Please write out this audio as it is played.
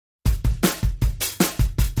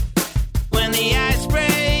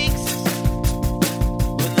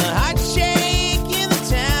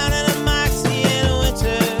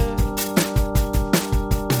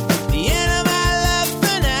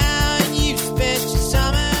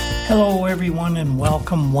Hello, everyone, and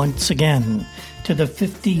welcome once again to the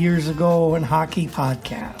 50 Years Ago in Hockey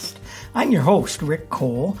podcast. I'm your host, Rick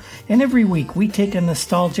Cole, and every week we take a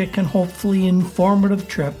nostalgic and hopefully informative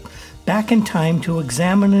trip back in time to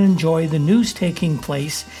examine and enjoy the news taking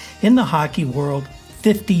place in the hockey world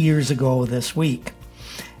 50 years ago this week.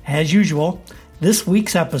 As usual, this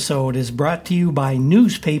week's episode is brought to you by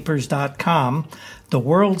Newspapers.com, the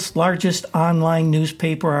world's largest online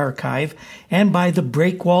newspaper archive, and by the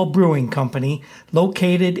Breakwall Brewing Company,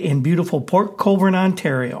 located in beautiful Port Colborne,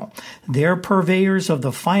 Ontario. They're purveyors of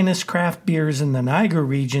the finest craft beers in the Niagara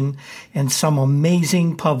region and some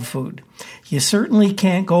amazing pub food. You certainly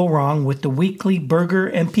can't go wrong with the weekly burger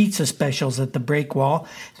and pizza specials at the Breakwall.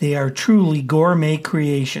 They are truly gourmet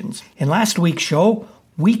creations. In last week's show,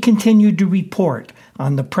 we continued to report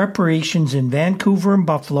on the preparations in Vancouver and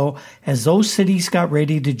Buffalo as those cities got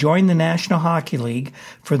ready to join the National Hockey League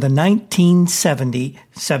for the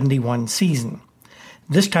 1970-71 season.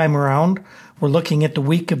 This time around, we're looking at the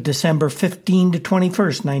week of December 15 to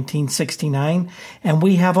 21st, 1969, and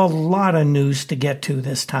we have a lot of news to get to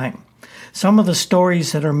this time. Some of the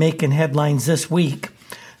stories that are making headlines this week: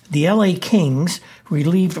 the LA Kings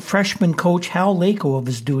relieved freshman coach Hal Laycoe of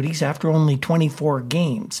his duties after only 24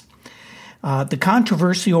 games. The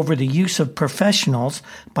controversy over the use of professionals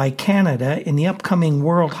by Canada in the upcoming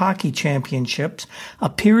World Hockey Championships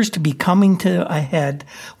appears to be coming to a head,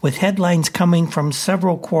 with headlines coming from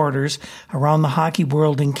several quarters around the hockey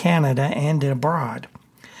world in Canada and abroad.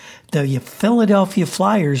 The Philadelphia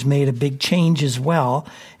Flyers made a big change as well,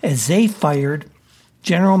 as they fired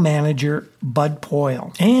General Manager Bud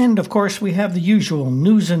Poile. And, of course, we have the usual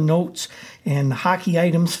news and notes and hockey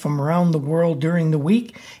items from around the world during the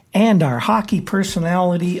week, and our hockey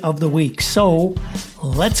personality of the week. So,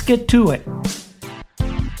 let's get to it.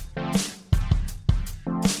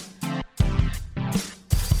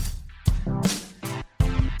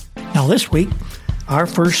 Now, this week, our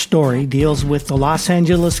first story deals with the Los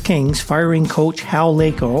Angeles Kings firing coach Hal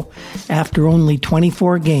Laycoe after only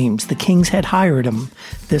 24 games. The Kings had hired him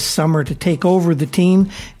this summer to take over the team,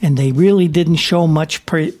 and they really didn't show much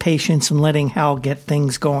patience in letting Hal get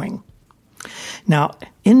things going. Now,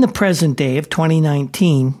 in the present day of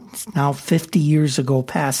 2019, it's now 50 years ago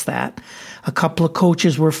past that, a couple of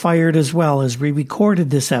coaches were fired as well as we recorded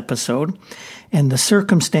this episode, and the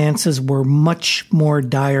circumstances were much more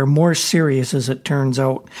dire, more serious as it turns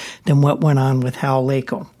out, than what went on with Hal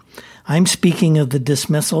Laycoe. I'm speaking of the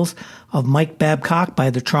dismissals of Mike Babcock by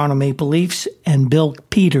the Toronto Maple Leafs and Bill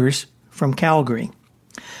Peters from Calgary.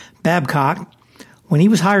 Babcock, when he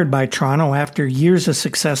was hired by Toronto after years of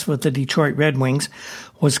success with the Detroit Red Wings,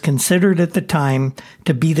 was considered at the time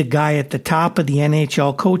to be the guy at the top of the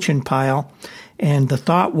NHL coaching pile, and the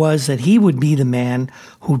thought was that he would be the man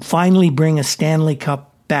who'd finally bring a Stanley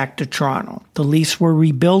Cup back to Toronto. The Leafs were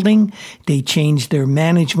rebuilding, they changed their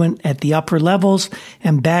management at the upper levels,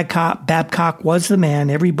 and Babcock was the man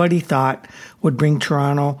everybody thought would bring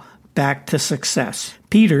Toronto back to success.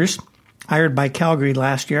 Peters, hired by Calgary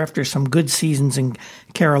last year after some good seasons in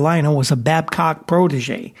Carolina, was a Babcock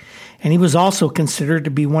protege, and he was also considered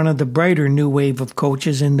to be one of the brighter new wave of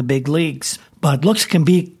coaches in the big leagues. But looks can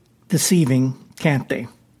be deceiving, can't they?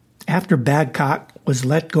 After Babcock was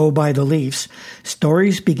let go by the Leafs,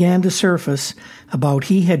 stories began to surface about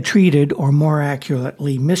he had treated, or more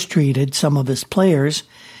accurately mistreated, some of his players,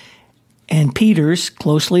 and Peters,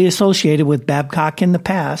 closely associated with Babcock in the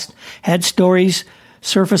past, had stories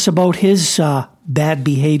surface about his bad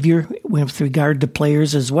behavior with regard to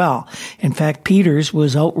players as well. In fact, Peters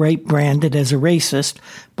was outright branded as a racist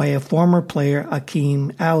by a former player,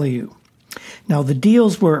 Akim Aliu. Now, the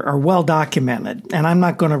deals are well documented, and I'm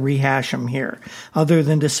not going to rehash them here, other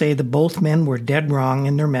than to say that both men were dead wrong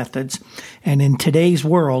in their methods, and in today's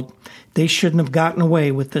world, they shouldn't have gotten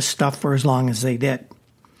away with this stuff for as long as they did.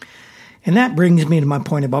 And that brings me to my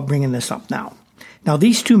point about bringing this up now. Now,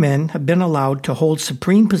 these two men have been allowed to hold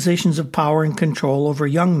supreme positions of power and control over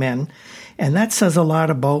young men, and that says a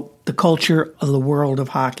lot about the culture of the world of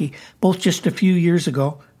hockey, both just a few years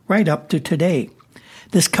ago, right up to today.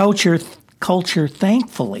 This culture,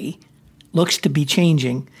 thankfully, looks to be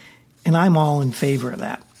changing, and I'm all in favor of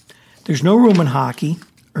that. There's no room in hockey,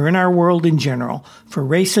 or in our world in general, for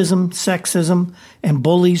racism, sexism, and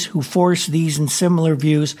bullies who force these and similar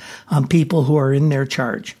views on people who are in their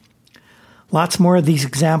charge. Lots more of these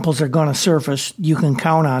examples are going to surface. You can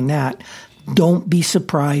count on that. Don't be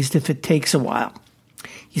surprised if it takes a while.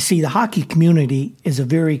 You see, the hockey community is a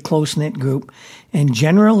very close-knit group and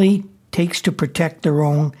generally takes to protect their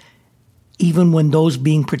own, even when those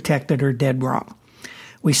being protected are dead wrong.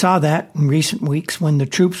 We saw that in recent weeks when the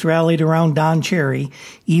troops rallied around Don Cherry,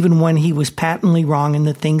 even when he was patently wrong in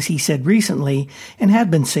the things he said recently and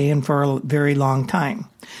had been saying for a very long time.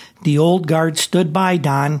 The old guard stood by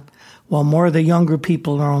Don, while more of the younger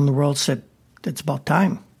people around the world said, it's about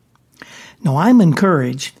time. Now, I'm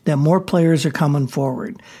encouraged that more players are coming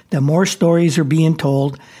forward, that more stories are being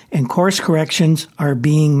told, and course corrections are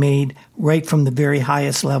being made right from the very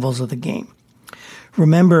highest levels of the game.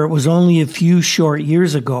 Remember, it was only a few short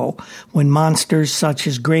years ago when monsters such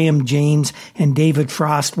as Graham James and David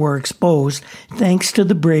Frost were exposed thanks to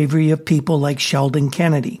the bravery of people like Sheldon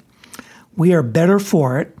Kennedy. We are better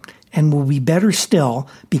for it and will be better still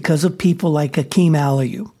because of people like Hakeem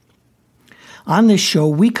Aliyu. On this show,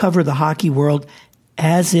 we cover the hockey world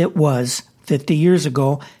as it was 50 years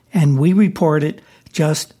ago, and we report it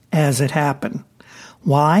just as it happened.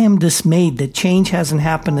 While I am dismayed that change hasn't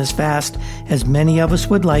happened as fast as many of us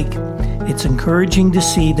would like, it's encouraging to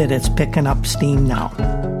see that it's picking up steam now.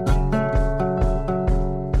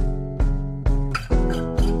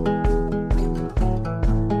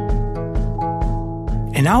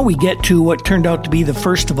 And now we get to what turned out to be the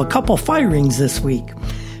first of a couple firings this week.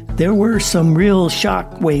 There were some real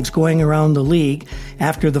shock waves going around the league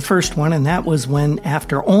after the first one, and that was when,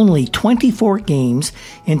 after only 24 games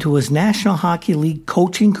into his National Hockey League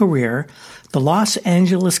coaching career, the Los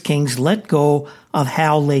Angeles Kings let go of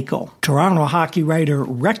Hal Laycoe. Toronto hockey writer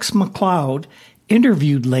Rex McLeod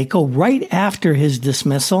interviewed Laycoe right after his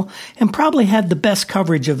dismissal and probably had the best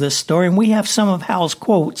coverage of this story, and we have some of Hal's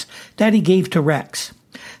quotes that he gave to Rex.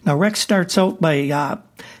 Now, Rex starts out by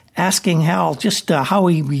asking Hal just how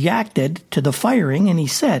he reacted to the firing, and he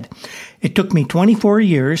said, "It took me 24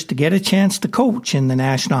 years to get a chance to coach in the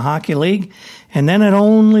National Hockey League, and then it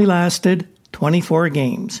only lasted 24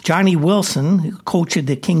 games." Johnny Wilson, who coached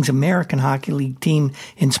the Kings American Hockey League team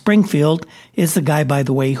in Springfield, is the guy, by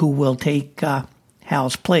the way, who will take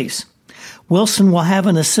Hal's place. Wilson will have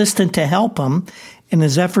an assistant to help him in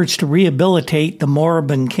his efforts to rehabilitate the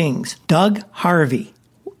moribund Kings. Doug Harvey,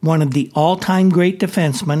 one of the all-time great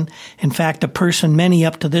defensemen, in fact, a person many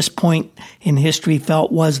up to this point in history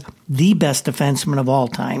felt was the best defenseman of all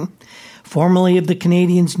time, formerly of the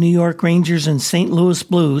Canadiens, New York Rangers, and St. Louis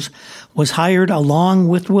Blues, was hired along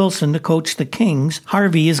with Wilson to coach the Kings.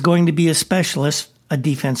 Harvey is going to be a specialist, a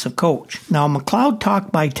defensive coach. Now, McLeod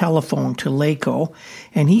talked by telephone to Laycoe,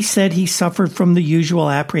 and he said he suffered from the usual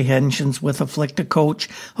apprehensions with afflict a coach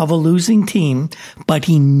of a losing team, but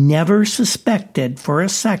he never suspected for a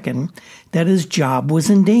second that his job was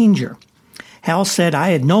in danger. Hal said,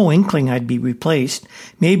 "I had no inkling I'd be replaced.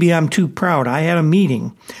 Maybe I'm too proud. I had a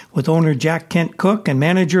meeting with owner Jack Kent Cooke and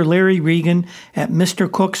manager Larry Regan at Mr.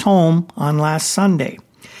 Cook's home on last Sunday.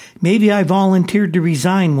 Maybe I volunteered to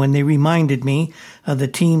resign when they reminded me of the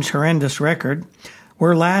team's horrendous record.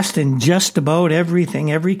 We're last in just about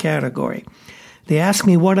everything, every category. They asked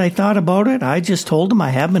me what I thought about it. I just told them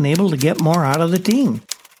I have been able to get more out of the team."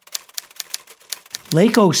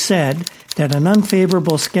 Laycoe said that an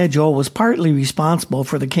unfavorable schedule was partly responsible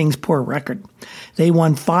for the Kings' poor record. They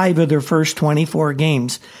won 5 of their first 24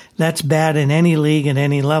 games. That's bad in any league at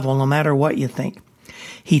any level, no matter what you think.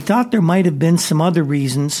 He thought there might have been some other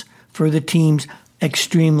reasons for the team's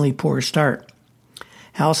extremely poor start.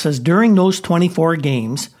 Hal says during those 24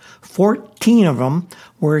 games, 14 of them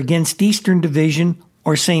were against Eastern Division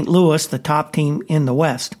or St. Louis, the top team in the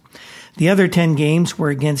West. The other 10 games were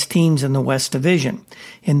against teams in the West Division.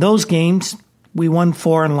 In those games, we won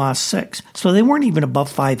 4 and lost 6. So they weren't even above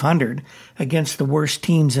 500 against the worst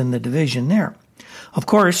teams in the division there. Of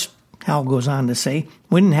course, Hal goes on to say,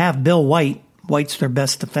 we didn't have Bill White. White's their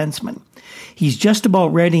best defenseman. He's just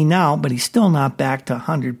about ready now, but he's still not back to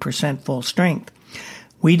 100% full strength.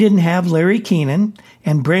 We didn't have Larry Keenan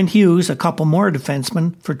and Brent Hughes, a couple more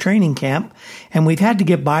defensemen, for training camp, and we've had to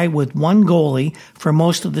get by with one goalie for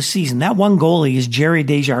most of the season. That one goalie is Jerry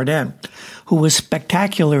Desjardins, who was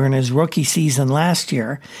spectacular in his rookie season last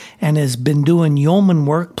year and has been doing yeoman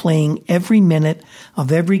work playing every minute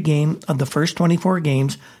of every game of the first 24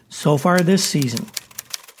 games so far this season.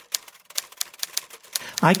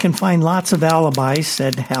 "I can find lots of alibis,"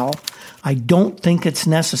 said Hal. "I don't think it's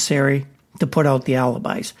necessary to put out the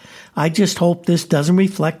alibis. I just hope this doesn't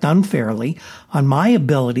reflect unfairly on my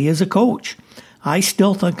ability as a coach. I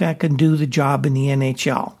still think I can do the job in the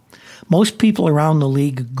NHL." Most people around the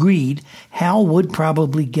league agreed Hal would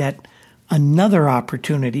probably get another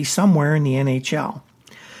opportunity somewhere in the NHL.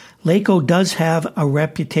 Laycoe does have a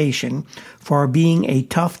reputation for being a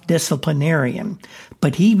tough disciplinarian,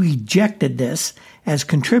 but he rejected this as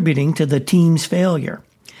contributing to the team's failure.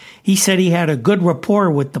 He said he had a good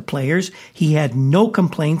rapport with the players. He had no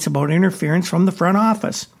complaints about interference from the front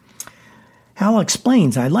office. Hal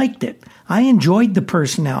explains, I liked it. I enjoyed the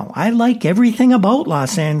personnel. I like everything about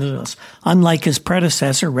Los Angeles, unlike his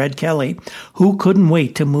predecessor, Red Kelly, who couldn't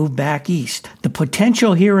wait to move back east. The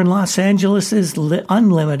potential here in Los Angeles is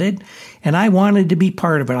unlimited, and I wanted to be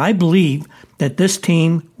part of it. I believe that this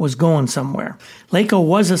team was going somewhere. Laycoe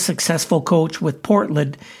was a successful coach with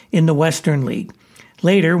Portland in the Western League.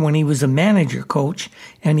 Later, when he was a manager coach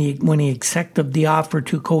and when he accepted the offer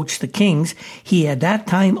to coach the Kings, he at that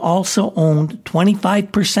time also owned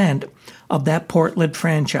 25% of that Portland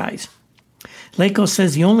franchise. Laycoe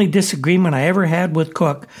says the only disagreement I ever had with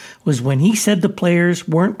Cook was when he said the players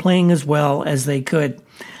weren't playing as well as they could.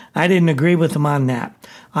 I didn't agree with him on that.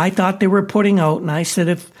 I thought they were putting out, and I said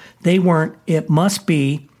if they weren't, it must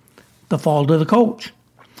be the fault of the coach.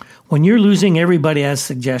 When you're losing, everybody has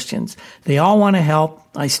suggestions. They all want to help.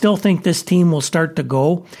 I still think this team will start to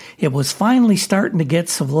go. It was finally starting to get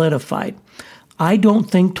solidified. I don't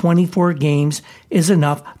think 24 games is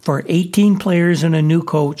enough for 18 players and a new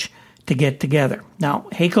coach to get together. Now,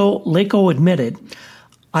 Laycoe admitted,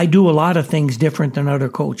 I do a lot of things different than other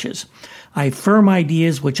coaches. I have firm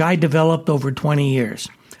ideas which I developed over 20 years.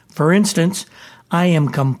 For instance, I am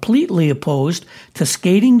completely opposed to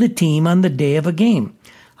skating the team on the day of a game.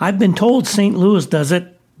 I've been told St. Louis does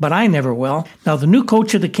it, but I never will. Now, the new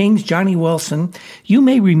coach of the Kings, Johnny Wilson, you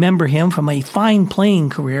may remember him from a fine playing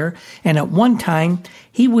career, and at one time,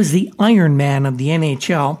 he was the Iron Man of the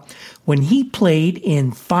NHL when he played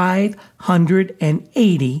in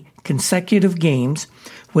 580 consecutive games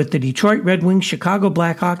with the Detroit Red Wings, Chicago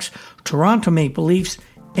Blackhawks, Toronto Maple Leafs,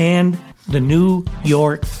 and the New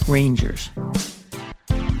York Rangers.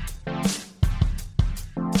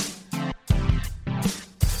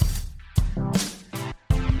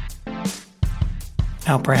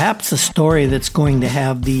 Now, perhaps the story that's going to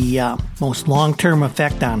have the most long-term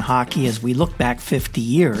effect on hockey as we look back 50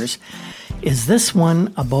 years is this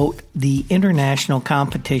one about the international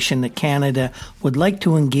competition that Canada would like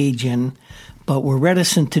to engage in, but we're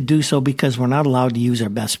reticent to do so because we're not allowed to use our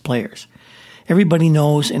best players. Everybody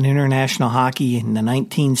knows in international hockey in the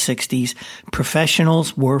 1960s,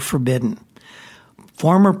 professionals were forbidden.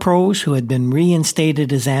 Former pros who had been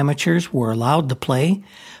reinstated as amateurs were allowed to play,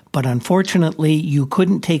 but unfortunately, you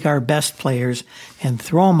couldn't take our best players and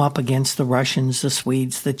throw them up against the Russians, the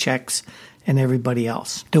Swedes, the Czechs, and everybody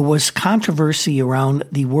else. There was controversy around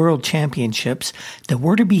the World Championships that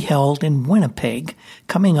were to be held in Winnipeg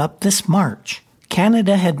coming up this March.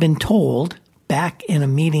 Canada had been told back in a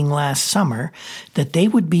meeting last summer that they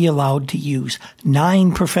would be allowed to use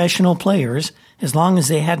 9 professional players as long as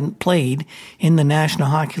they hadn't played in the National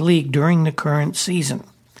Hockey League during the current season.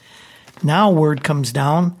 Now word comes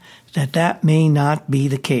down that may not be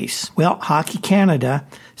the case. Well, Hockey Canada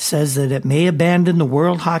says that it may abandon the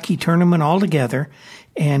World Hockey Tournament altogether,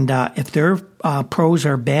 and if their pros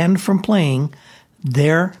are banned from playing,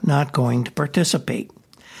 they're not going to participate.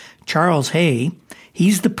 Charles Hay,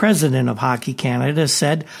 he's the president of Hockey Canada,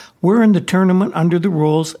 said, we're in the tournament under the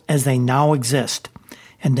rules as they now exist,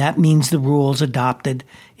 and that means the rules adopted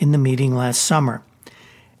in the meeting last summer.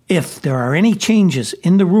 If there are any changes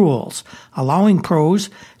in the rules allowing pros,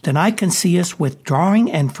 then I can see us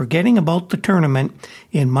withdrawing and forgetting about the tournament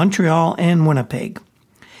in Montreal and Winnipeg.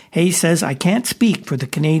 Hayes says, I can't speak for the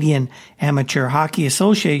Canadian Amateur Hockey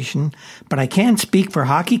Association, but I can speak for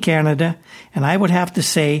Hockey Canada, and I would have to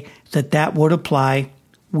say that would apply.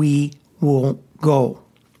 We won't go.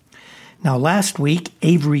 Now, last week,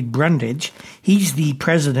 Avery Brundage, he's the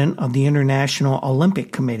president of the International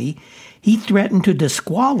Olympic Committee, he threatened to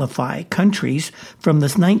disqualify countries from the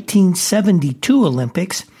 1972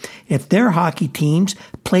 Olympics if their hockey teams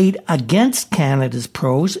played against Canada's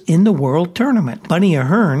pros in the World Tournament. Bunny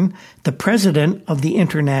Ahern, the president of the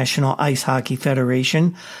International Ice Hockey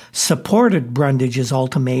Federation, supported Brundage's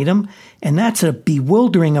ultimatum, and that's a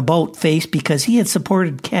bewildering about-face because he had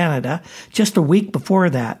supported Canada just a week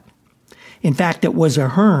before that. In fact, it was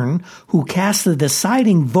Ahern who cast the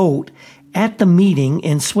deciding vote at the meeting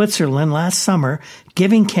in Switzerland last summer,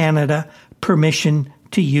 giving Canada permission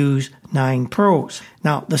to use 9 pros.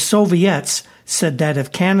 Now, the Soviets said that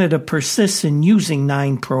if Canada persists in using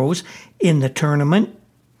 9 pros in the tournament,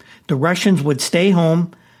 the Russians would stay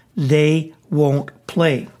home, they won't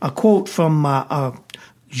play. A quote from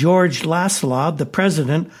George Laslov, the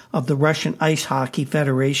president of the Russian Ice Hockey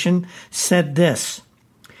Federation, said this,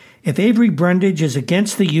 if Avery Brundage is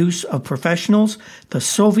against the use of professionals, the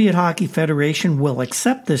Soviet Hockey Federation will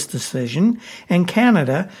accept this decision, and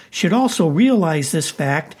Canada should also realize this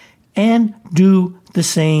fact and do the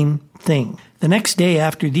same thing. The next day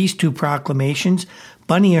after these two proclamations,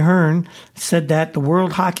 Bunny Ahern said that the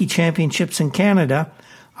World Hockey Championships in Canada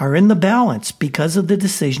are in the balance because of the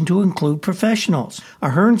decision to include professionals.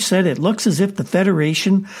 Ahern said it looks as if the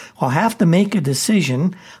Federation will have to make a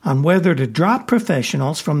decision on whether to drop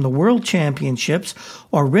professionals from the World Championships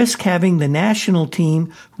or risk having the national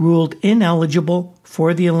team ruled ineligible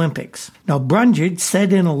for the Olympics. Now, Brundage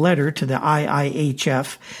said in a letter to the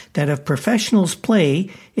IIHF that if professionals play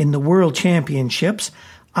in the World Championships,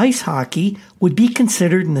 ice hockey would be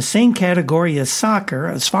considered in the same category as soccer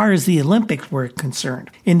as far as the Olympics were concerned.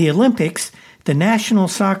 In the Olympics, the national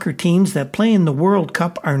soccer teams that play in the World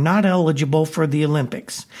Cup are not eligible for the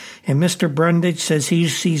Olympics. And Mr. Brundage says he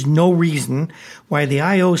sees no reason why the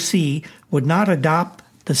IOC would not adopt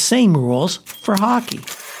the same rules for hockey.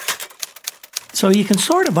 So you can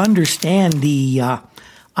sort of understand the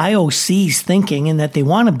IOC's thinking in that they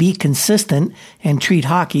want to be consistent and treat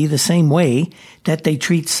hockey the same way that they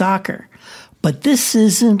treat soccer. But this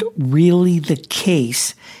isn't really the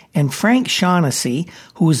case. And Frank Shaughnessy,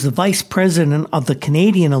 who is the vice president of the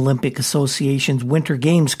Canadian Olympic Association's Winter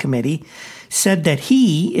Games Committee, said that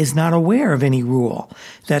he is not aware of any rule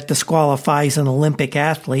that disqualifies an Olympic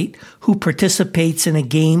athlete who participates in a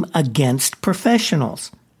game against professionals.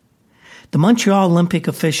 The Montreal Olympic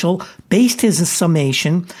official based his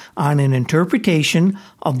summation on an interpretation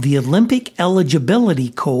of the Olympic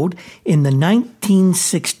Eligibility Code in the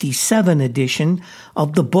 1967 edition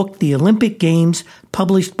of the book The Olympic Games,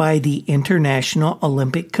 published by the International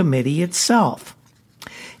Olympic Committee itself.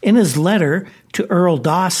 In his letter to Earl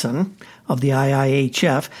Dawson of the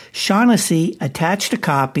IIHF, Shaughnessy attached a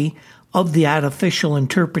copy of that official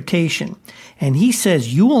interpretation. And he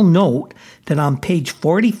says, you will note that on page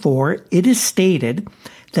 44, it is stated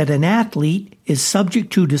that an athlete is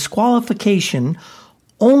subject to disqualification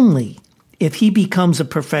only if he becomes a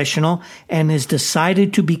professional and has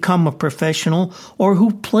decided to become a professional or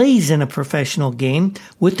who plays in a professional game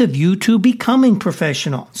with a view to becoming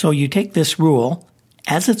professional. So you take this rule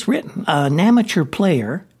as it's written. An amateur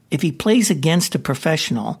player, if he plays against a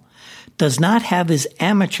professional, does not have his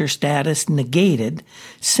amateur status negated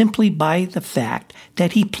simply by the fact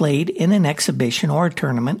that he played in an exhibition or a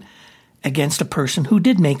tournament against a person who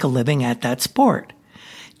did make a living at that sport.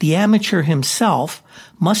 The amateur himself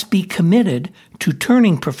must be committed to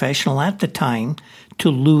turning professional at the time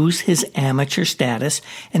to lose his amateur status,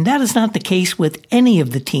 and that is not the case with any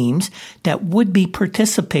of the teams that would be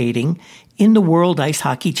participating in the World Ice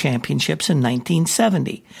Hockey Championships in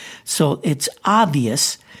 1970. So it's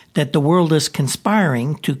obvious that the world is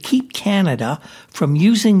conspiring to keep Canada from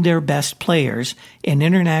using their best players in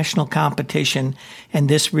international competition, and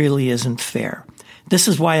this really isn't fair. This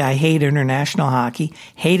is why I hate international hockey,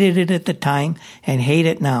 hated it at the time, and hate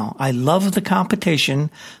it now. I love the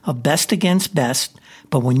competition of best against best,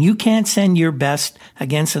 but when you can't send your best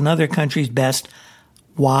against another country's best,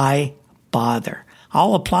 why bother?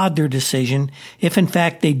 I'll applaud their decision if, in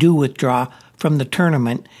fact, they do withdraw from the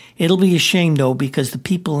tournament. It'll be a shame, though, because the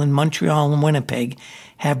people in Montreal and Winnipeg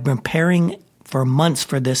have been preparing for months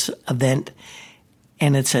for this event,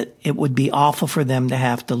 and it would be awful for them to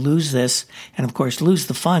have to lose this and, of course, lose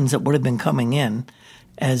the funds that would have been coming in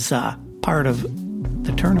as part of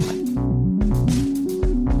the tournament.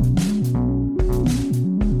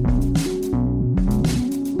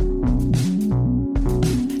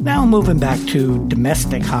 Now moving back to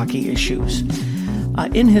domestic hockey issues.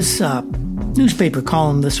 In his newspaper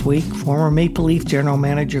column this week, former Maple Leaf general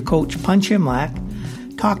manager coach Punch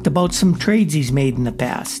Imlach talked about some trades he's made in the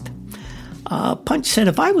past. Punch said,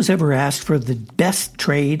 if I was ever asked for the best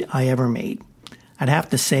trade I ever made, I'd have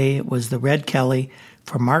to say it was the Red Kelly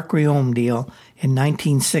for Mark Riom deal in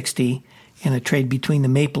 1960 in a trade between the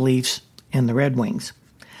Maple Leafs and the Red Wings.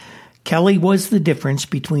 Kelly was the difference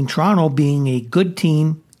between Toronto being a good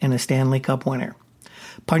team and a Stanley Cup winner.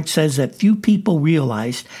 Punch says that few people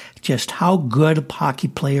realized just how good a hockey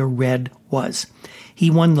player Red was. He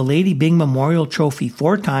won the Lady Byng Memorial Trophy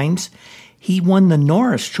 4 times. He won the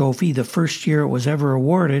Norris Trophy the first year it was ever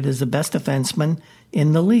awarded as the best defenseman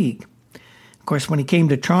in the league. Of course, when he came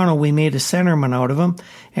to Toronto, we made a centerman out of him,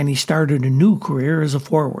 and he started a new career as a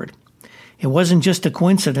forward. It wasn't just a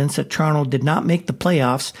coincidence that Toronto did not make the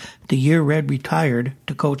playoffs the year Red retired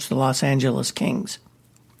to coach the Los Angeles Kings.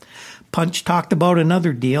 Punch talked about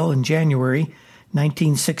another deal in January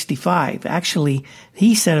 1965. Actually,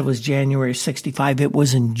 he said it was January 65. It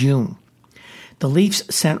was in June. The Leafs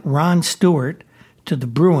sent Ron Stewart to the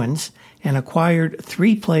Bruins and acquired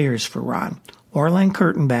 3 players for Ron: Orland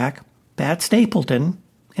Kurtenbach, Pat Stapleton,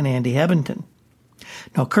 and Andy Hebington.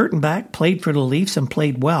 Now, Kurtenbach played for the Leafs and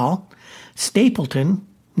played well. Stapleton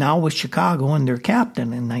now with Chicago and their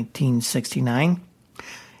captain in 1969,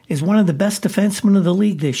 is one of the best defensemen of the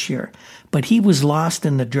league this year. But he was lost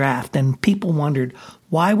in the draft, and people wondered,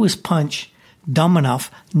 why was Punch dumb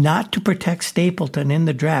enough not to protect Stapleton in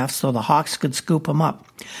the draft so the Hawks could scoop him up?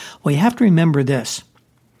 Well, you have to remember this.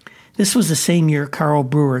 This was the same year Carl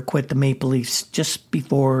Brewer quit the Maple Leafs, just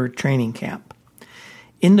before training camp.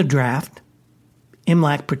 In the draft,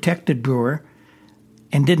 Imlach protected Brewer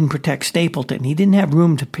and didn't protect Stapleton. He didn't have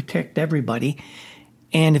room to protect everybody.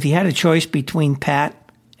 And if he had a choice between Pat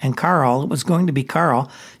and Carl, it was going to be Carl.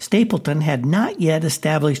 Stapleton had not yet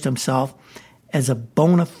established himself as a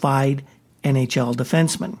bona fide NHL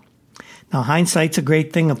defenseman. Now, hindsight's a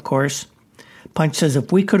great thing, of course. Punch says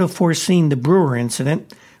if we could have foreseen the Brewer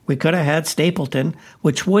incident, we could have had Stapleton,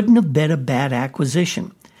 which wouldn't have been a bad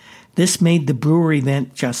acquisition. This made the Brewer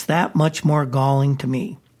event just that much more galling to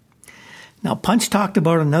me. Now, Punch talked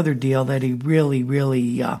about another deal that he really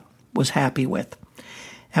was happy with.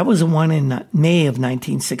 That was the one in May of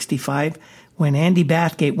 1965 when Andy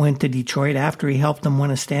Bathgate went to Detroit after he helped them win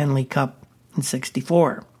a Stanley Cup in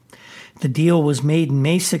 64. The deal was made in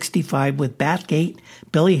May 65 with Bathgate,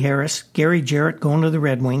 Billy Harris, Gary Jarrett going to the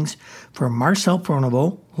Red Wings for Marcel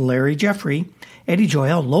Pronovost, Larry Jeffrey, Eddie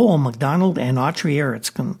Joyal, Lowell McDonald, and Autry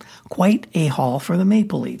Eriksson. Quite a haul for the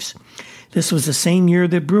Maple Leafs. This was the same year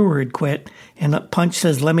that Brewer had quit, and Punch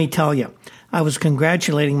says, let me tell you, I was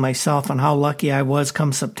congratulating myself on how lucky I was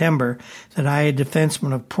come September that I had a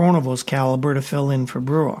defenseman of Pronovost's caliber to fill in for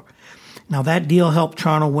Brewer. Now, that deal helped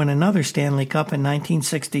Toronto win another Stanley Cup in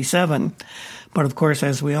 1967, but of course,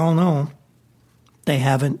 as we all know, they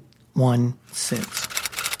haven't won since.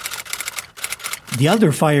 The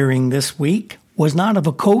other firing this week was not of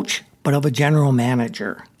a coach, but of a general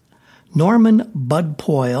manager. Norman Bud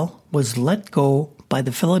Poile was let go by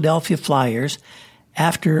the Philadelphia Flyers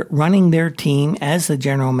after running their team as the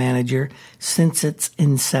general manager since its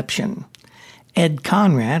inception. Ed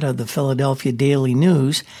Conrad of the Philadelphia Daily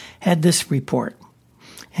News had this report.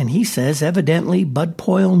 And he says evidently Bud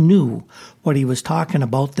Poile knew what he was talking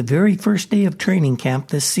about the very first day of training camp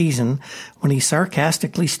this season when he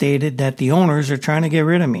sarcastically stated that the owners are trying to get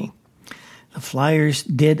rid of me. The Flyers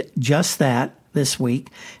did just that this week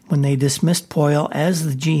when they dismissed Poile as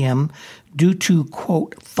the GM due to,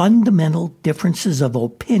 quote, fundamental differences of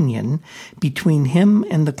opinion between him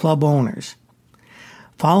and the club owners.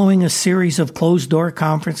 Following a series of closed-door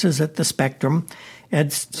conferences at the Spectrum,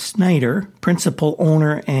 Ed Snyder, principal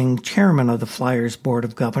owner and chairman of the Flyers Board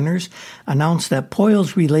of Governors, announced that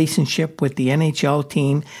Poile's relationship with the NHL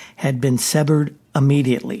team had been severed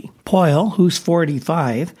immediately. Poile, who's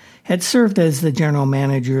 45, had served as the general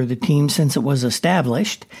manager of the team since it was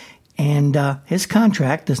established, and his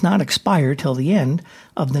contract does not expire till the end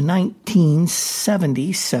of the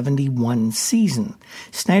 1970-71 season.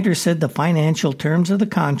 Snyder said the financial terms of the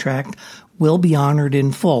contract will be honored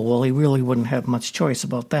in full. Well, he really wouldn't have much choice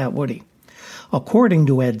about that, would he? According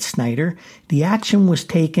to Ed Snyder, the action was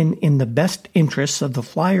taken in the best interests of the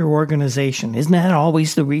Flyer organization. Isn't that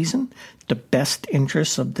always the reason? The best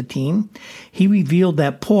interests of the team? He revealed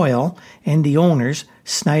that Poile and the owners,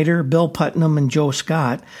 Snyder, Bill Putnam, and Joe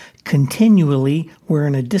Scott, continually were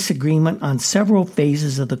in a disagreement on several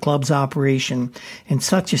phases of the club's operation, and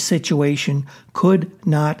such a situation could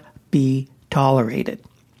not be tolerated.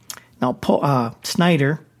 Now,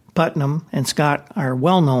 Snyder, Putnam, and Scott are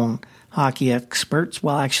well-known hockey experts.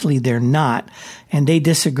 Well, actually, they're not. And they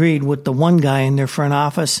disagreed with the one guy in their front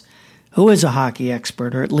office who is a hockey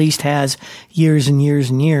expert, or at least has years and years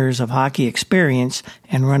and years of hockey experience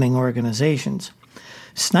and running organizations.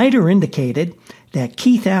 Snyder indicated that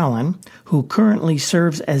Keith Allen, who currently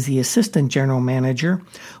serves as the assistant general manager,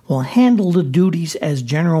 will handle the duties as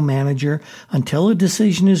general manager until a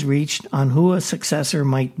decision is reached on who a successor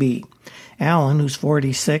might be. Allen, who's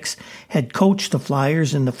 46, had coached the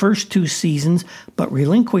Flyers in the first two seasons, but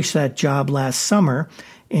relinquished that job last summer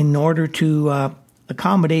in order to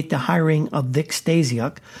accommodate the hiring of Vic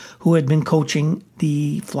Stasiuk, who had been coaching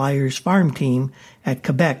the Flyers farm team at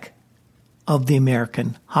Quebec of the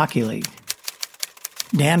American Hockey League.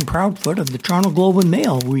 Dan Proudfoot of the Toronto Globe and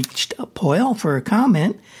Mail reached Poile for a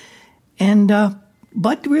comment, and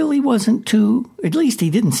Bud really wasn't too, at least he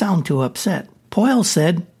didn't sound too upset. Poile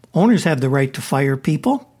said, owners have the right to fire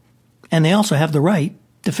people, and they also have the right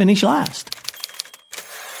to finish last.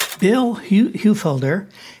 Bill Huffelder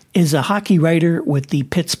is a hockey writer with the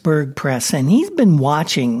Pittsburgh Press, and he's been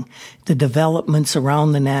watching the developments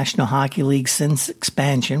around the National Hockey League since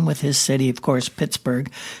expansion, with his city, of course,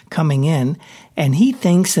 Pittsburgh, coming in, and he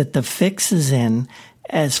thinks that the fix is in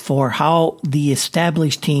as for how the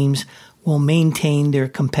established teams will maintain their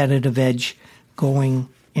competitive edge going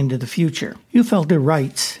into the future. Ufelder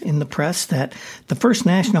writes in the press that the first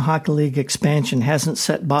National Hockey League expansion hasn't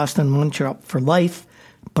set Boston Montreal up for life,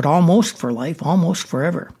 but almost for life, almost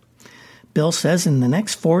forever. Bill says in the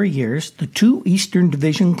next 4 years, the two Eastern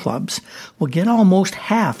Division clubs will get almost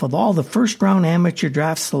half of all the first-round amateur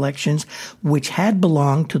draft selections which had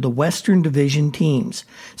belonged to the Western Division teams.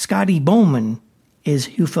 Scotty Bowman is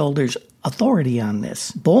Ufelder's authority on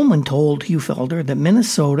this. Bowman told Ufelder that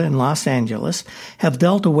Minnesota and Los Angeles have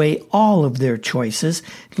dealt away all of their choices,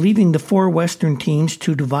 leaving the four Western teams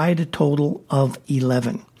to divide a total of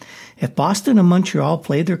 11. If Boston and Montreal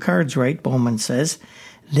play their cards right, Bowman says,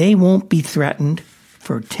 they won't be threatened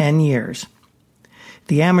for 10 years.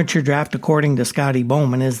 The amateur draft, according to Scotty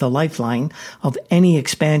Bowman, is the lifeline of any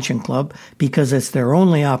expansion club because it's their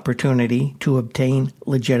only opportunity to obtain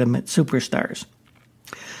legitimate superstars.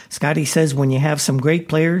 Scotty says when you have some great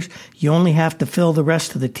players, you only have to fill the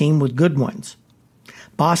rest of the team with good ones.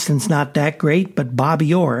 Boston's not that great, but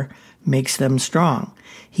Bobby Orr makes them strong.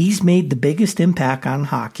 He's made the biggest impact on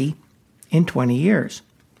hockey in 20 years.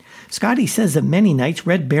 Scotty says that many nights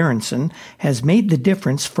Red Berenson has made the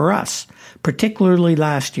difference for us. Particularly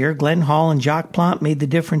last year, Glenn Hall and Jacques Plante made the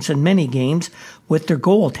difference in many games with their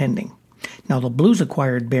goaltending. Now, the Blues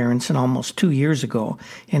acquired Berenson almost 2 years ago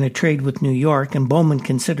in a trade with New York, and Bowman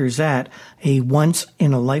considers that a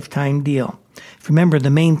once-in-a-lifetime deal. Remember, the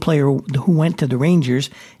main player who went to the Rangers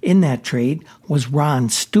in that trade was Ron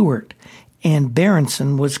Stewart, and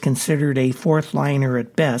Berenson was considered a fourth liner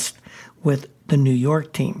at best with the New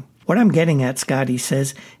York team. What I'm getting at, Scotty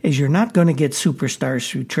says, is you're not going to get superstars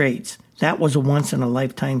through trades. That was a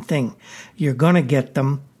once-in-a-lifetime thing. You're going to get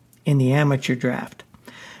them in the amateur draft.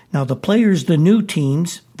 Now, the players, the new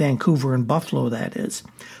teams, Vancouver and Buffalo, that is,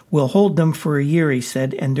 will hold them for a year, he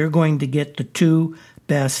said, and they're going to get the two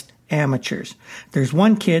best amateurs. There's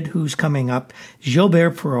one kid who's coming up,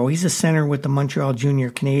 Gilbert Perreault. He's a center with the Montreal Junior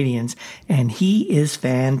Canadiens, and he is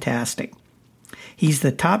fantastic. He's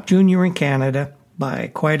the top junior in Canada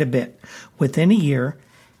by quite a bit. Within a year,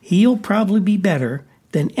 he'll probably be better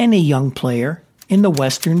than any young player in the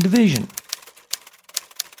Western Division.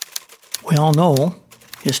 We all know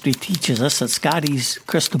history teaches us that Scotty's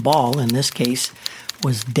crystal ball, in this case,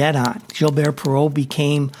 was dead on. Gilbert Perreault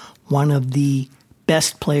became one of the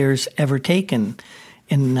best players ever taken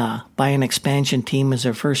by an expansion team as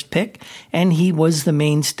their first pick, and he was the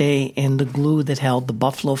mainstay and the glue that held the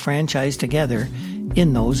Buffalo franchise together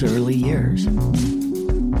in those early years.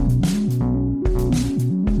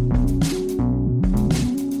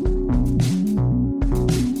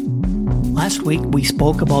 Last week, we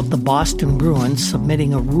spoke about the Boston Bruins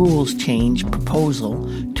submitting a rules change proposal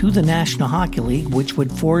to the National Hockey League, which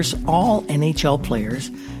would force all NHL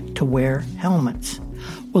players to wear helmets.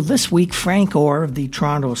 Well, this week, Frank Orr of the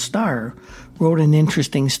Toronto Star wrote an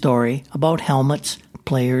interesting story about helmets,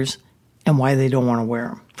 players, and why they don't want to wear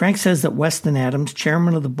them. Frank says that Weston Adams,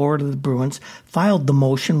 chairman of the board of the Bruins, filed the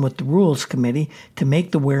motion with the Rules Committee to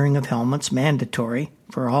make the wearing of helmets mandatory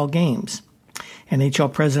for all games.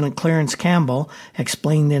 NHL President Clarence Campbell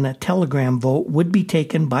explained in a telegram vote would be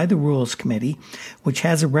taken by the Rules Committee, which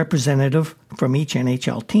has a representative from each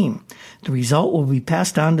NHL team. The result will be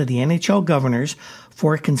passed on to the NHL governors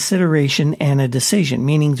for consideration and a decision,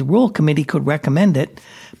 meaning the Rule Committee could recommend it,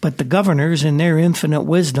 but the governors, in their infinite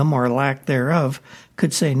wisdom or lack thereof,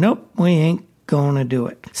 could say, nope, we ain't going to do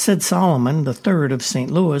it. Sid Solomon, the third of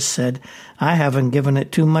St. Louis, said, I haven't given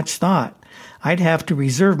it too much thought. I'd have to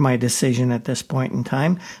reserve my decision at this point in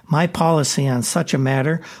time. My policy on such a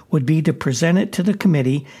matter would be to present it to the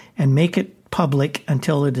committee and make it public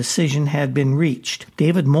until a decision had been reached.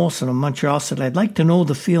 David Molson of Montreal said, I'd like to know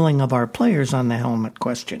the feeling of our players on the helmet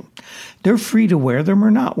question. They're free to wear them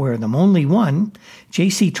or not wear them. Only one,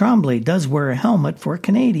 J.C. Tremblay, does wear a helmet for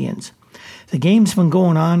Canadians. The game's been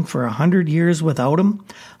going on for 100 years without him.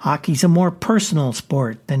 Hockey's a more personal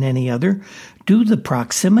sport than any other, due to the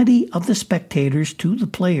proximity of the spectators to the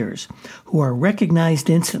players, who are recognized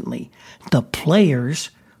instantly. The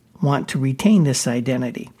players want to retain this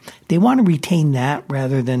identity. They want to retain that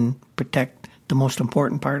rather than protect the most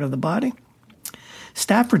important part of the body.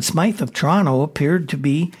 Stafford Smythe of Toronto appeared to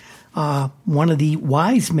be one of the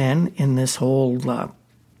wise men in this whole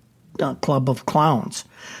club of clowns.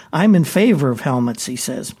 I'm in favor of helmets, he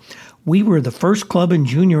says. We were the first club in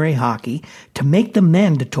Junior A hockey to make them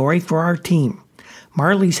mandatory for our team.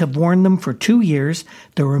 Marlies have worn them for 2 years.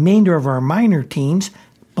 The remainder of our minor teams,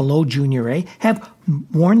 below Junior A, have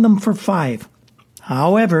worn them for 5.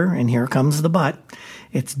 However, and here comes the but,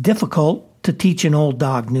 it's difficult to teach an old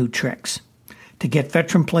dog new tricks, to get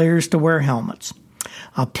veteran players to wear helmets.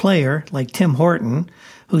 A player like Tim Horton,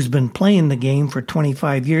 who's been playing the game for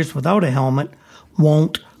 25 years without a helmet,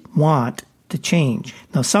 won't want to change.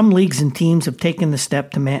 Now, some leagues and teams have taken the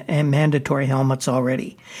step to mandatory helmets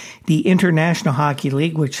already. The International Hockey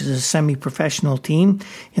League, which is a semi-professional team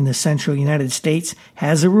in the central United States,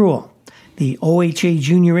 has a rule. The OHA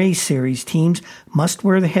Junior A Series teams must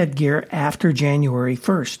wear the headgear after January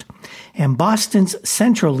 1st. And Boston's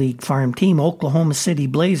Central League farm team, Oklahoma City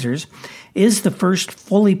Blazers, is the first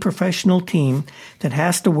fully professional team that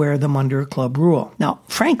has to wear them under a club rule. Now,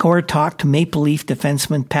 Frank Orr talked to Maple Leaf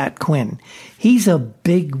defenseman Pat Quinn. He's a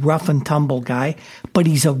big rough and tumble guy, but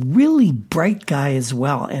he's a really bright guy as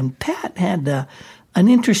well. And Pat had an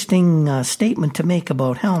interesting statement to make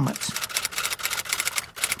about helmets.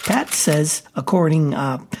 Pat says, according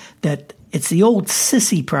that it's the old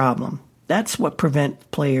sissy problem. That's what prevents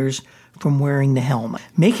players from wearing the helmet.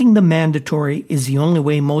 Making them mandatory is the only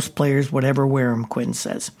way most players would ever wear them, Quinn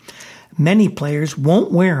says. Many players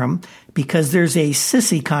won't wear them because there's a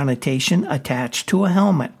sissy connotation attached to a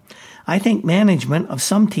helmet. I think management of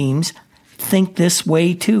some teams think this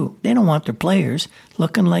way too. They don't want their players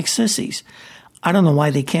looking like sissies. I don't know why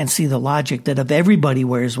they can't see the logic that if everybody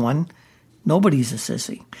wears one, nobody's a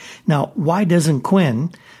sissy. Now, why doesn't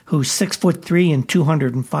Quinn, who's 6'3" and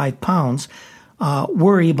 205 pounds,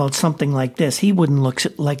 worry about something like this? He wouldn't look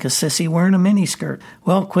like a sissy wearing a miniskirt.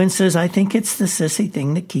 Well, Quinn says, I think it's the sissy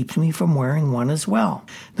thing that keeps me from wearing one as well.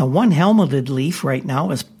 Now, one helmeted Leaf right now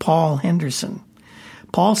is Paul Henderson.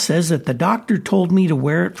 Paul says that the doctor told me to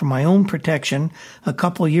wear it for my own protection a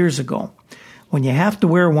couple years ago. When you have to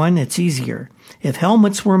wear one, it's easier. If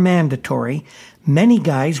helmets were mandatory, many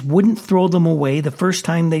guys wouldn't throw them away the first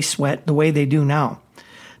time they sweat the way they do now.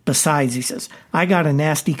 Besides, he says, I got a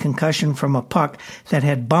nasty concussion from a puck that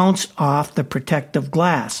had bounced off the protective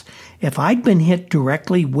glass. If I'd been hit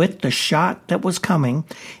directly with the shot that was coming,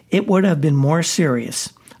 it would have been more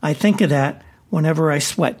serious. I think of that whenever I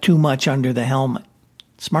sweat too much under the helmet.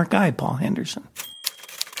 Smart guy, Paul Henderson.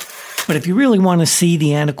 But if you really want to see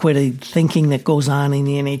the antiquated thinking that goes on in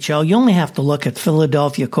the NHL, you only have to look at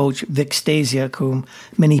Philadelphia coach Vic Stasiuk, whom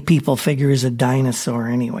many people figure is a dinosaur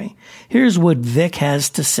anyway. Here's what Vic has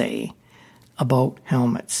to say about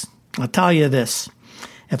helmets. I'll tell you this.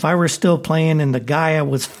 If I were still playing and the guy I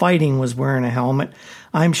was fighting was wearing a helmet,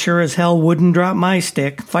 I'm sure as hell wouldn't drop my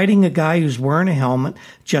stick. Fighting a guy who's wearing a helmet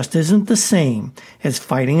just isn't the same as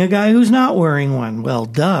fighting a guy who's not wearing one. Well,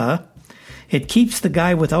 duh. It keeps the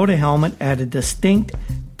guy without a helmet at a distinct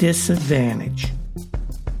disadvantage.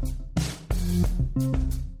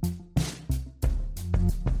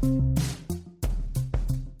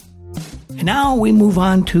 And now we move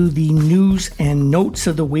on to the news and notes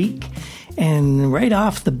of the week. And right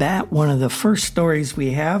off the bat, one of the first stories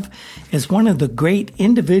we have is one of the great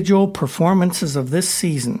individual performances of this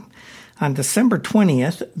season. On December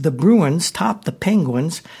 20th, the Bruins topped the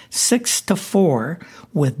Penguins 6-4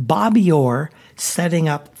 with Bobby Orr setting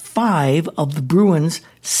up 5 of the Bruins'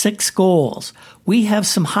 6 goals. We have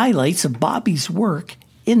some highlights of Bobby's work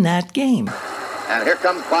in that game. And here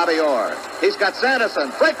comes Bobby Orr. He's got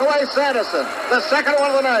Sanderson. Breakaway Sanderson. The second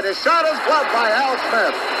one of the night is shot is gloved by Al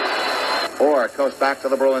Smith. Orr goes back to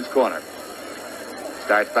the Bruins' corner.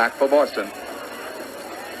 Starts back for Boston.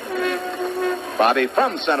 Bobby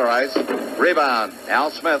from center ice. Rebound. Al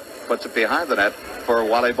Smith puts it behind the net for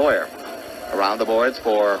Wally Boyer. Around the boards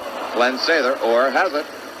for Glenn Sather. Orr has it.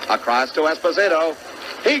 Across to Esposito.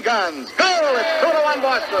 He guns. Goal! It's 2-1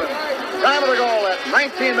 Boston. Time of the goal at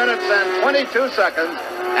 19 minutes and 22 seconds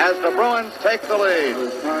as the Bruins take the lead.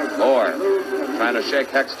 Orr trying to shake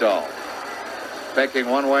Hextall. Faking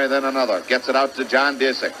one way, then another. Gets it out to John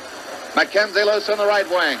Disick. McKenzie loose on the right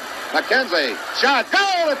wing. McKenzie, shot,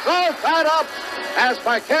 goal! It's all tied up as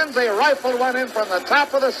McKenzie rifled one in from the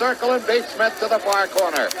top of the circle and beat Smith to the far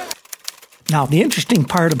corner. Now, the interesting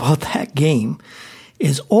part about that game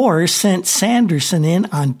is Orr sent Sanderson in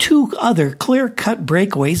on 2 other clear-cut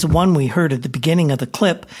breakaways, the one we heard at the beginning of the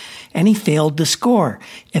clip, and he failed to score.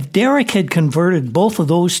 If Derek had converted both of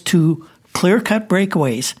those 2 clear-cut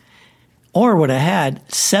breakaways, Orr would have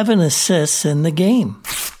had 7 assists in the game.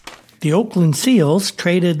 The Oakland Seals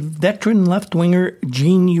traded veteran left winger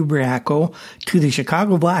Gene Ubriaco to the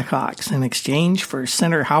Chicago Blackhawks in exchange for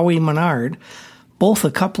center Howie Menard, both a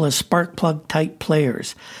couple of spark plug type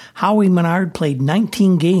players. Howie Menard played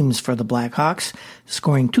 19 games for the Blackhawks,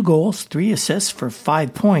 scoring 2 goals, 3 assists for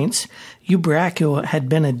 5 points. Ubriaco had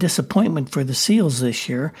been a disappointment for the Seals this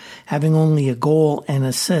year, having only a goal and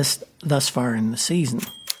assist thus far in the season.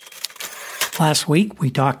 Last week,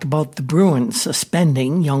 we talked about the Bruins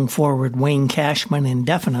suspending young forward Wayne Cashman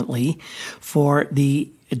indefinitely for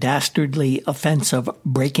the dastardly offensive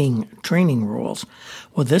breaking training rules.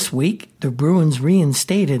 Well, this week, the Bruins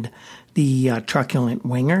reinstated the truculent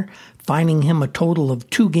winger, fining him a total of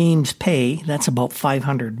 2 games' pay. That's about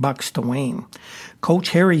 $500 to Wayne. Coach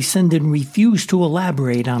Harry Sinden refused to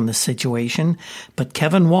elaborate on the situation, but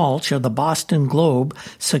Kevin Walsh of the Boston Globe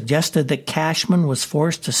suggested that Cashman was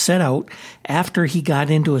forced to sit out after he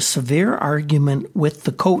got into a severe argument with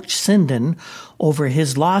the coach Sinden over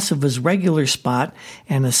his loss of his regular spot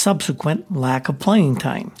and a subsequent lack of playing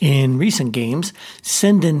time. In recent games,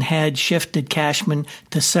 Sinden had shifted Cashman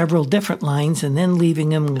to several different lines and then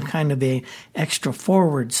leaving him in kind of a extra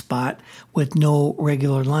forward spot with no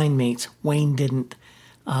regular line mates. Wayne didn't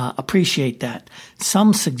appreciate that.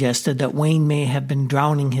 Some suggested that Wayne may have been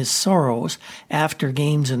drowning his sorrows after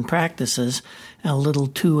games and practices a little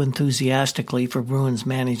too enthusiastically for Bruins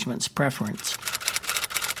management's preference.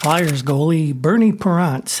 Flyers goalie Bernie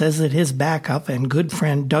Parent says that his backup and good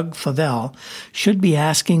friend Doug Favell should be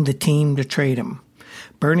asking the team to trade him.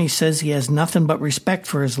 Bernie says he has nothing but respect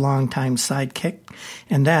for his longtime sidekick,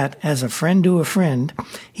 and that, as a friend to a friend,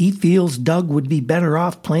 he feels Doug would be better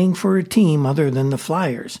off playing for a team other than the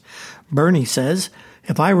Flyers. Bernie says,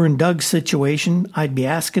 "If I were in Doug's situation, I'd be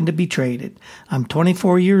asking to be traded. I'm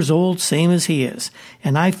 24 years old, same as he is,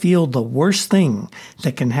 and I feel the worst thing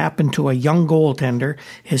that can happen to a young goaltender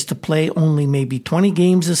is to play only maybe 20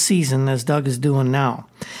 games a season as Doug is doing now.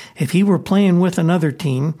 If he were playing with another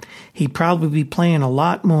team, he'd probably be playing a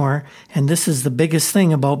lot more, and this is the biggest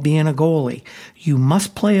thing about being a goalie. You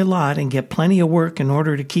must play a lot and get plenty of work in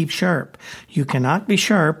order to keep sharp. You cannot be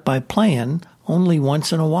sharp by playing only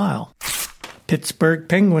once in a while." Pittsburgh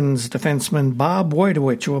Penguins defenseman Bob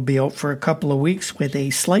Wojtowicz will be out for a couple of weeks with a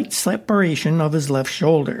slight separation of his left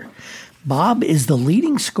shoulder. Bob is the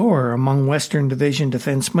leading scorer among Western Division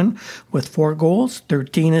defensemen with 4 goals,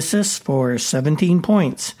 13 assists for 17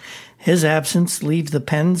 points. His absence leaves the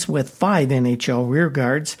Pens with 5 NHL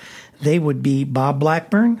rearguards. They would be Bob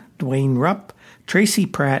Blackburn, Dwayne Rupp, Tracy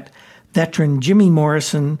Pratt, veteran Jimmy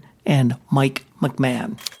Morrison, and Mike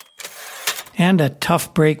McMahon. And a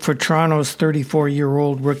tough break for Toronto's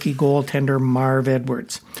 34-year-old rookie goaltender Marv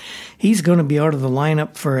Edwards. He's going to be out of the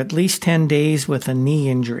lineup for at least 10 days with a knee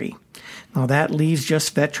injury. Now that leaves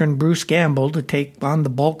just veteran Bruce Gamble to take on the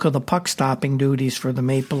bulk of the puck-stopping duties for the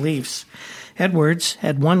Maple Leafs. Edwards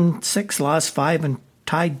had won 6, lost 5, and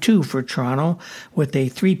tied 2 for Toronto with a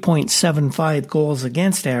 3.75 goals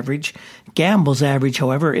against average. Gamble's average,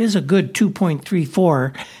 however, is a good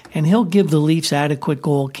 2.34, and he'll give the Leafs adequate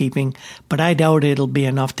goalkeeping, but I doubt it'll be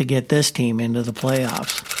enough to get this team into the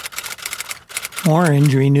playoffs. More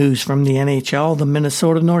injury news from the NHL. The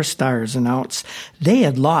Minnesota North Stars announced they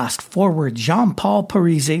had lost forward Jean-Paul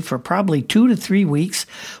Parise for probably 2 to 3 weeks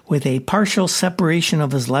with a partial separation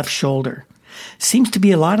of his left shoulder. Seems to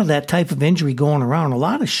be a lot of that type of injury going around, a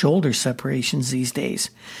lot of shoulder separations these days.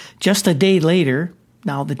 Just a day later,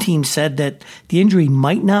 now the team said that the injury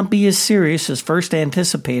might not be as serious as first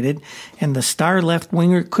anticipated, and the Star left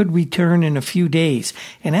winger could return in a few days.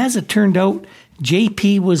 And as it turned out,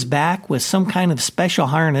 JP was back with some kind of special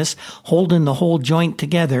harness holding the whole joint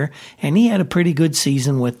together, and he had a pretty good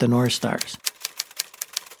season with the North Stars.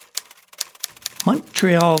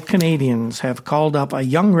 Montreal Canadiens have called up a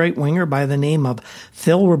young right winger by the name of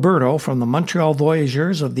Phil Roberto from the Montreal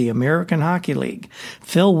Voyageurs of the American Hockey League.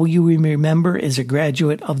 Phil, will you remember, is a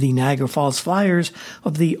graduate of the Niagara Falls Flyers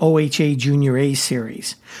of the OHA Junior A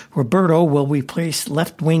Series. Roberto will replace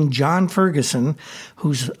left wing John Ferguson,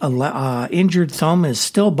 whose injured thumb is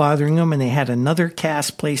still bothering him, and they had another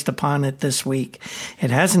cast placed upon it this week. It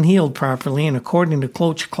hasn't healed properly, and according to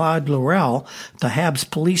Coach Claude Laurel, the Habs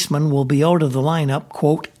policeman will be out of the lineup,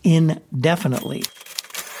 quote, indefinitely.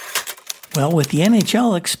 Well, with the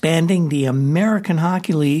NHL expanding, the American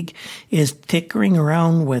Hockey League is tinkering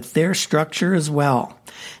around with their structure as well.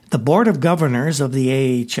 The Board of Governors of the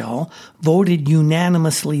AHL voted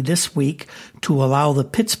unanimously this week to allow the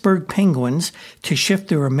Pittsburgh Penguins to shift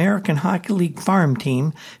their American Hockey League farm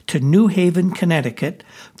team to New Haven, Connecticut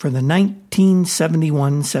for the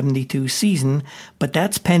 1971-72 season, but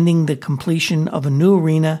that's pending the completion of a new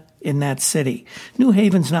arena in that city. New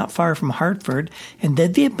Haven's not far from Hartford, and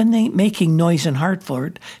they've been making noise in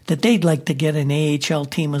Hartford that they'd like to get an AHL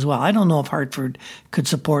team as well. I don't know if Hartford could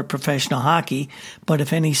support professional hockey, but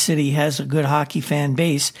if any city has a good hockey fan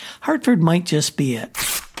base, Hartford might just be it.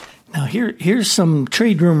 Now here's some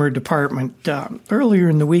trade rumor department. Earlier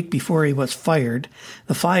in the week before he was fired,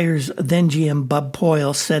 the Flyers then GM Bub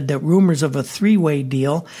Poyle said that rumors of a 3-way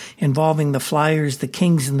deal involving the Flyers, the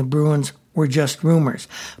Kings, and the Bruins were just rumors,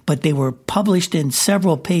 but they were published in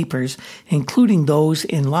several papers, including those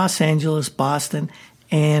in Los Angeles, Boston,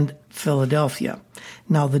 and Philadelphia.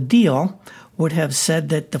 Now, the deal would have said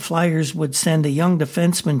that the Flyers would send a young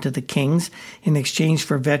defenseman to the Kings in exchange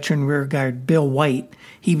for veteran rearguard Bill White.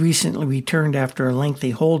 He recently returned after a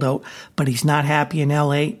lengthy holdout, but he's not happy in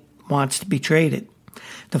LA, wants to be traded.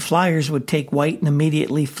 The Flyers would take White and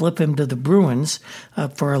immediately flip him to the Bruins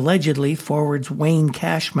for allegedly forwards Wayne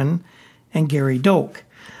Cashman and Gary Doak.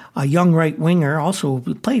 A young right winger also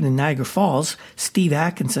played in Niagara Falls, Steve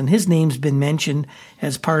Atkinson. His name's been mentioned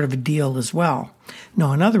as part of a deal as well.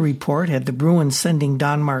 Now, another report had the Bruins sending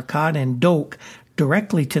Don Marcotte and Doak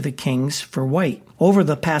directly to the Kings for White. Over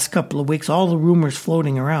the past couple of weeks, all the rumors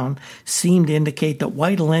floating around seem to indicate that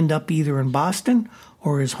White will end up either in Boston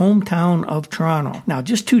or his hometown of Toronto. Now,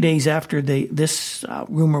 just 2 days after this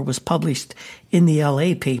rumor was published in the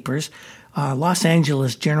LA papers, Los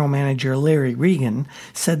Angeles general manager Larry Regan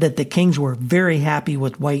said that the Kings were very happy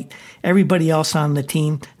with White. Everybody else on the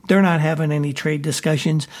team, they're not having any trade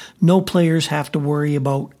discussions. No players have to worry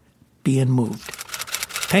about being moved.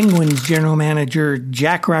 Penguins general manager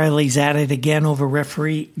Jack Riley's at it again over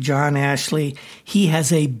referee John Ashley. He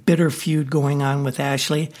has a bitter feud going on with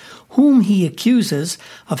Ashley, whom he accuses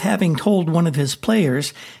of having told one of his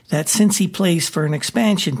players that since he plays for an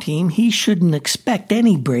expansion team, he shouldn't expect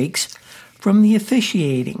any breaks from the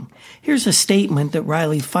officiating. Here's a statement that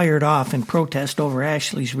Riley fired off in protest over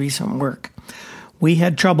Ashley's recent work. We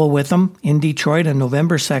had trouble with him in Detroit on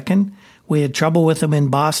November 2nd. We had trouble with him in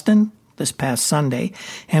Boston this past Sunday,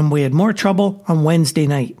 and we had more trouble on Wednesday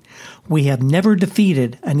night. We have never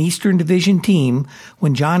defeated an Eastern Division team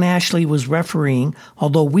when John Ashley was refereeing,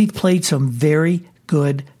 although we've played some very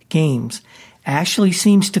good games. Ashley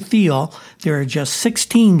seems to feel there are just 6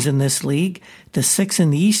 teams in this league, the 6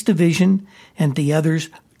 in the East Division, and the others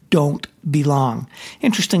don't belong.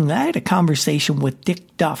 Interestingly, I had a conversation with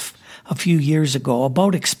Dick Duff a few years ago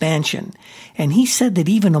about expansion, and he said that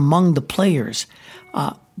even among the players,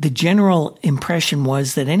 the general impression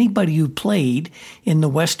was that anybody who played in the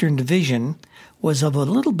Western Division was of a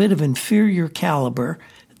little bit of inferior caliber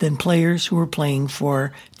than players who were playing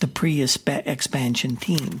for the pre-expansion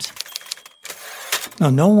teams. Now,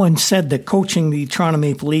 no one said that coaching the Toronto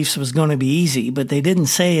Maple Leafs was going to be easy, but they didn't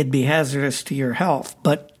say it'd be hazardous to your health.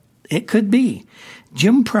 But it could be.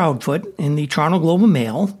 Jim Proudfoot in the Toronto Globe and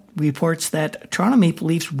Mail reports that Toronto Maple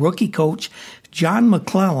Leafs rookie coach John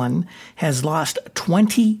McClellan has lost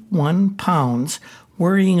 21 pounds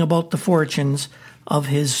worrying about the fortunes of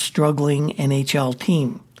his struggling NHL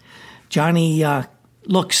team. Johnny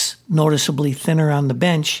looks noticeably thinner on the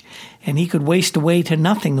bench, and he could waste away to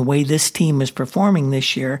nothing the way this team is performing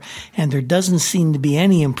this year, and there doesn't seem to be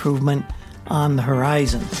any improvement on the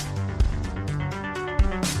horizon.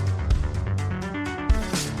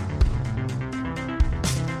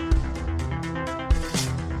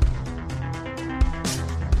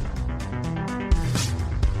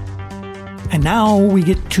 And now we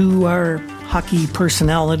get to our hockey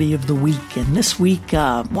personality of the week. And this week,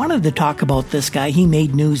 wanted to talk about this guy. He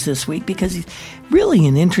made news this week because he's really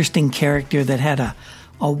an interesting character that had a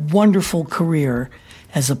wonderful career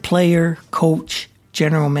as a player, coach,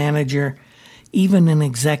 general manager, even an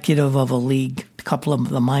executive of a league, a couple of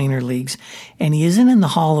the minor leagues. And he isn't in the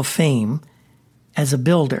Hall of Fame as a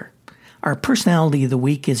builder. Our personality of the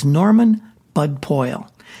week is Norman Bud Poile.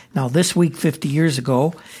 Now, this week, 50 years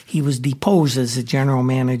ago, he was deposed as the general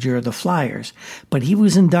manager of the Flyers, but he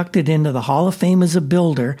was inducted into the Hall of Fame as a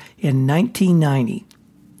builder in 1990.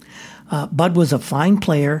 Bud was a fine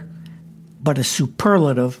player, but a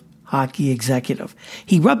superlative hockey executive.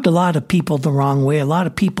 He rubbed a lot of people the wrong way. A lot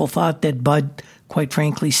of people thought that Bud, quite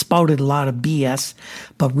frankly, spouted a lot of BS,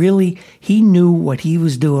 but really, he knew what he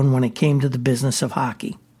was doing when it came to the business of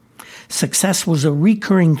hockey. Success was a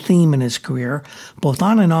recurring theme in his career, both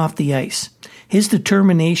on and off the ice. His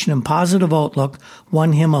determination and positive outlook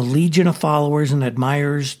won him a legion of followers and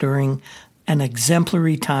admirers during an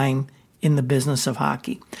exemplary time in the business of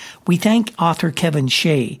hockey. We thank author Kevin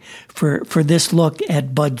Shea for this look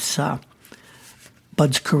at Bud's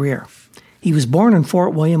career. He was born in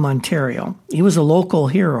Fort William, Ontario. He was a local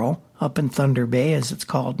hero up in Thunder Bay, as it's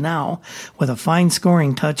called now, with a fine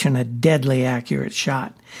scoring touch and a deadly accurate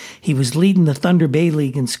shot. He was leading the Thunder Bay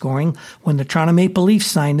League in scoring when the Toronto Maple Leafs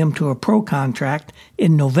signed him to a pro contract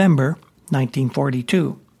in November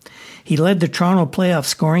 1942. He led the Toronto playoff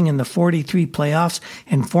scoring in the 43 playoffs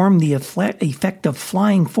and formed the effective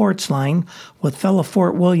Flying Forts line with fellow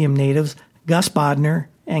Fort William natives Gus Bodner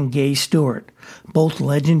and Gay Stewart, both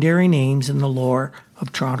legendary names in the lore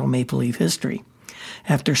of Toronto Maple Leaf history.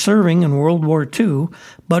 After serving in World War II,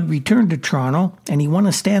 Bud returned to Toronto and he won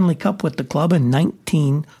a Stanley Cup with the club in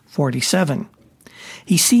 1947.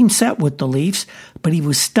 He seemed set with the Leafs, but he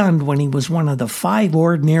was stunned when he was one of the 5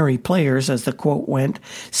 ordinary players, as the quote went,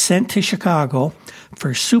 sent to Chicago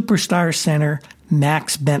for superstar center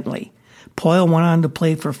Max Bentley. Poile went on to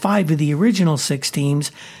play for 5 of the original 6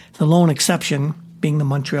 teams, the lone exception being the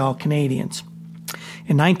Montreal Canadiens.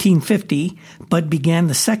 In 1950, Bud began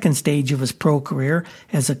the second stage of his pro career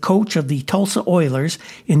as a coach of the Tulsa Oilers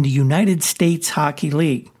in the United States Hockey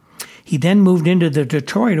League. He then moved into the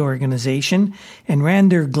Detroit organization and ran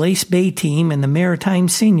their Glace Bay team in the Maritime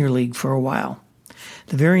Senior League for a while.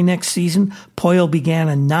 The very next season, Poile began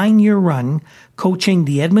a 9-year run coaching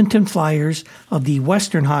the Edmonton Flyers of the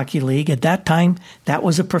Western Hockey League. At that time, that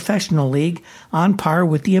was a professional league on par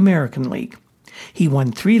with the American League. He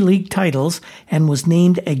won 3 league titles and was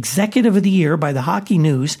named Executive of the Year by the Hockey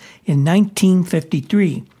News in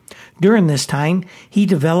 1953. During this time, he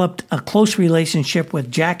developed a close relationship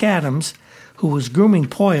with Jack Adams, who was grooming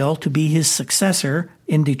Poile to be his successor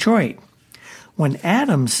in Detroit. When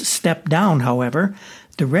Adams stepped down, however,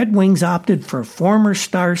 the Red Wings opted for former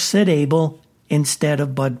star Sid Abel instead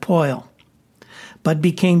of Bud Poile. Bud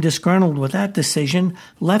became disgruntled with that decision,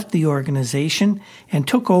 left the organization, and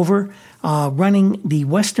took over running the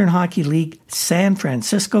Western Hockey League San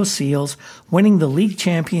Francisco Seals, winning the league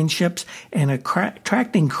championships and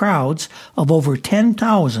attracting crowds of over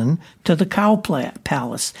 10,000 to the Cow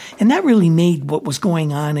Palace. And that really made what was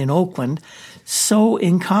going on in Oakland so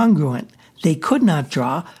incongruent. They could not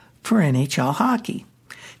draw for NHL hockey.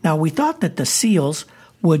 Now, we thought that the Seals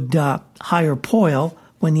would hire Poile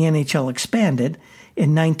when the NHL expanded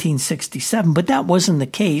in 1967, but that wasn't the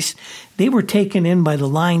case. They were taken in by the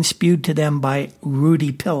line spewed to them by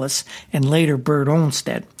Rudy Pillis and later Bert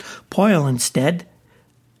Olmsted. Poile instead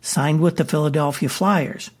signed with the Philadelphia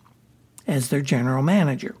Flyers as their general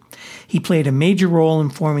manager. He played a major role in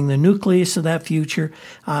forming the nucleus of that future.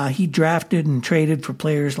 He drafted and traded for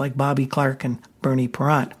players like Bobby Clarke and Bernie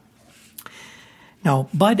Parent. Now,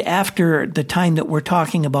 Bud, after the time that we're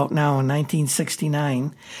talking about now in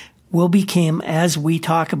 1969, will become, as we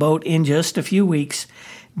talk about in just a few weeks,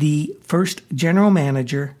 the first general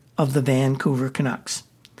manager of the Vancouver Canucks.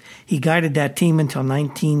 He guided that team until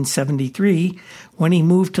 1973, when he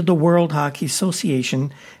moved to the World Hockey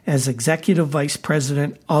Association as executive vice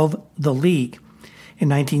president of the league. In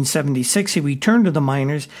 1976, he returned to the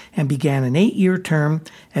minors and began an 8-year term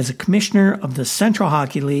as a commissioner of the Central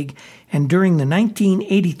Hockey League, and during the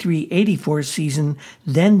 1983-84 season,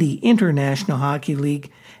 then the International Hockey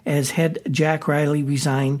League, as head Jack Riley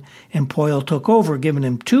resigned and Poile took over, giving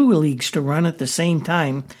him 2 leagues to run at the same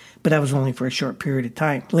time, but that was only for a short period of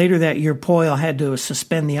time. Later that year, Poile had to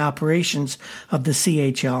suspend the operations of the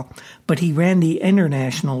CHL, but he ran the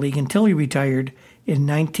International League until he retired in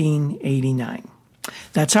 1989.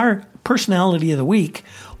 That's our personality of the week,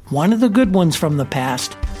 one of the good ones from the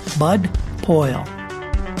past, Bud Poile.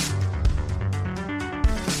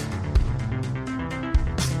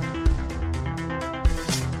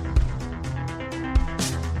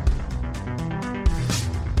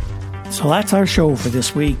 So that's our show for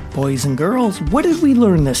this week, boys and girls. What did we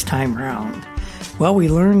learn this time around? Well, we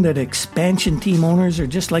learned that expansion team owners are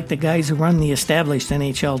just like the guys who run the established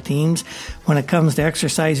NHL teams when it comes to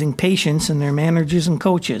exercising patience in their managers and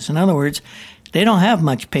coaches. In other words, they don't have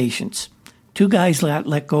much patience. 2 guys got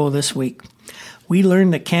let go this week. We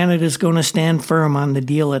learned that Canada's going to stand firm on the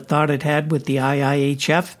deal it thought it had with the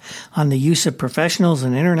IIHF on the use of professionals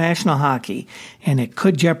in international hockey, and it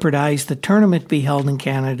could jeopardize the tournament to be held in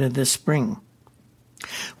Canada this spring.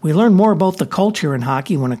 We learned more about the culture in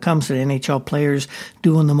hockey when it comes to NHL players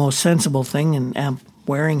doing the most sensible thing and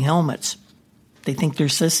wearing helmets. They think they're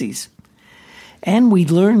sissies. And we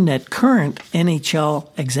learned that current NHL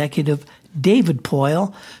executive David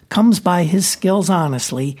Poile comes by his skills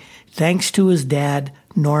honestly, thanks to his dad,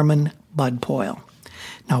 Norman Bud Poile.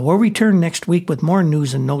 Now, we'll return next week with more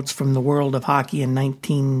news and notes from the world of hockey in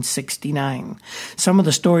 1969. Some of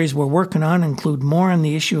the stories we're working on include more on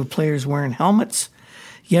the issue of players wearing helmets,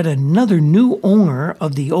 yet another new owner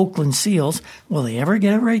of the Oakland Seals, will they ever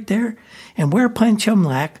get it right there? And where Punch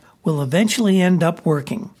Umlack will eventually end up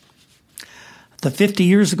working. The 50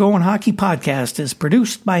 Years Ago in Hockey podcast is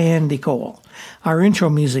produced by Andy Cole. Our intro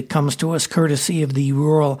music comes to us courtesy of the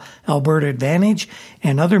Rural Alberta Advantage,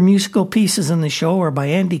 and other musical pieces in the show are by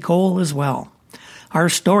Andy Cole as well. Our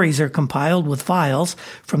stories are compiled with files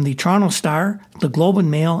from the Toronto Star, the Globe and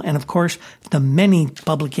Mail, and of course, the many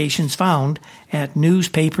publications found at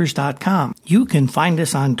newspapers.com. You can find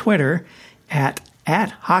us on Twitter at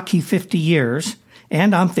Hockey50Years,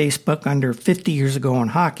 and on Facebook under 50 Years Ago in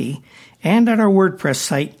Hockey, and at our WordPress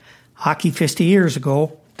site,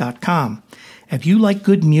 hockey50yearsago.com. If you like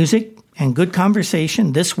good music and good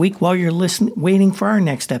conversation this week while you're waiting for our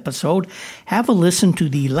next episode. Have a listen to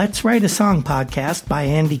the Let's Write a Song podcast by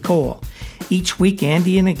Andy Cole. Each week,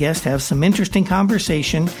 Andy and a guest have some interesting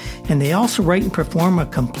conversation, and they also write and perform a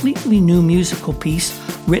completely new musical piece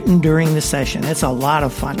written during the session. It's a lot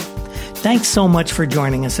of fun. Thanks so much for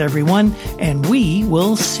joining us, everyone, and we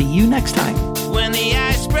will see you next time.